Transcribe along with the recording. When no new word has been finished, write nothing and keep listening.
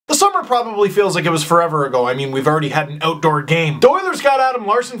summer probably feels like it was forever ago. I mean, we've already had an outdoor game. The Oilers got Adam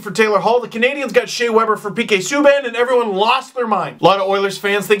Larson for Taylor Hall, the Canadiens got Shea Weber for PK Subban, and everyone lost their mind. A lot of Oilers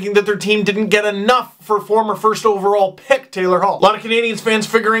fans thinking that their team didn't get enough for former first overall pick Taylor Hall. A lot of Canadiens fans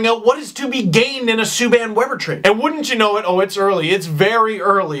figuring out what is to be gained in a Subban-Weber trade. And wouldn't you know it, oh, it's early. It's very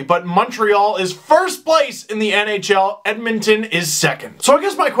early, but Montreal is first place in the NHL. Edmonton is second. So I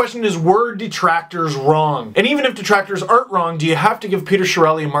guess my question is, were detractors wrong? And even if detractors aren't wrong, do you have to give Peter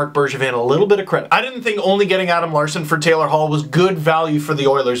Chiarelli and Marc Bergevin a little bit of credit? I didn't think only getting Adam Larson for Taylor Hall was good value for the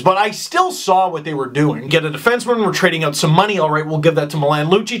Oilers, but I still saw what they were doing. Get a defenseman, we're trading out some money, alright, we'll give that to Milan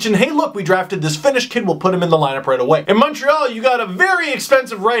Lucic, and hey look, we drafted this Finnish kid, we'll put him in the lineup right away. In Montreal, you got a very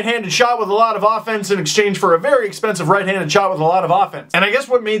expensive right-handed shot with a lot of offense in exchange for a very expensive right-handed shot with a lot of offense. And I guess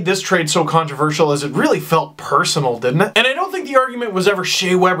what made this trade so controversial is it really felt personal, didn't it? And I don't think the argument was ever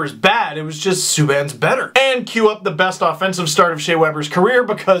Shea Weber's bad, it was just Subban's better. And cue up the best offensive start of Shea Weber's career,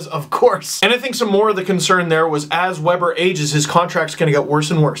 because of course. And I think some more of the concern there was as Weber ages, his contract's gonna get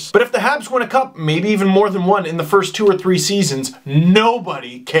worse and worse. But if the Habs win a cup, maybe even more than one, in the first 2 or 3 seasons,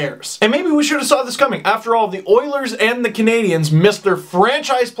 nobody cares. And maybe we should have saw this coming. After all, the Oilers and the Canadiens missed their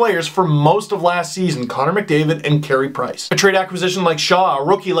franchise players for most of last season, Connor McDavid and Carey Price. A trade acquisition like Shaw, a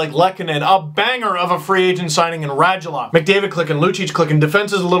rookie like Lehkonen, a banger of a free agent signing in Radulov. McDavid clicking, Lucic clicking,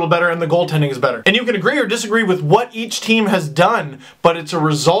 defense is a little better and the goaltending is better. And you can agree or disagree with what each team has done, but it's a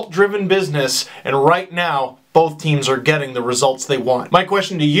result-driven business, and right now, both teams are getting the results they want. My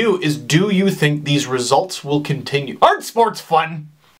question to you is, do you think these results will continue? Aren't sports fun?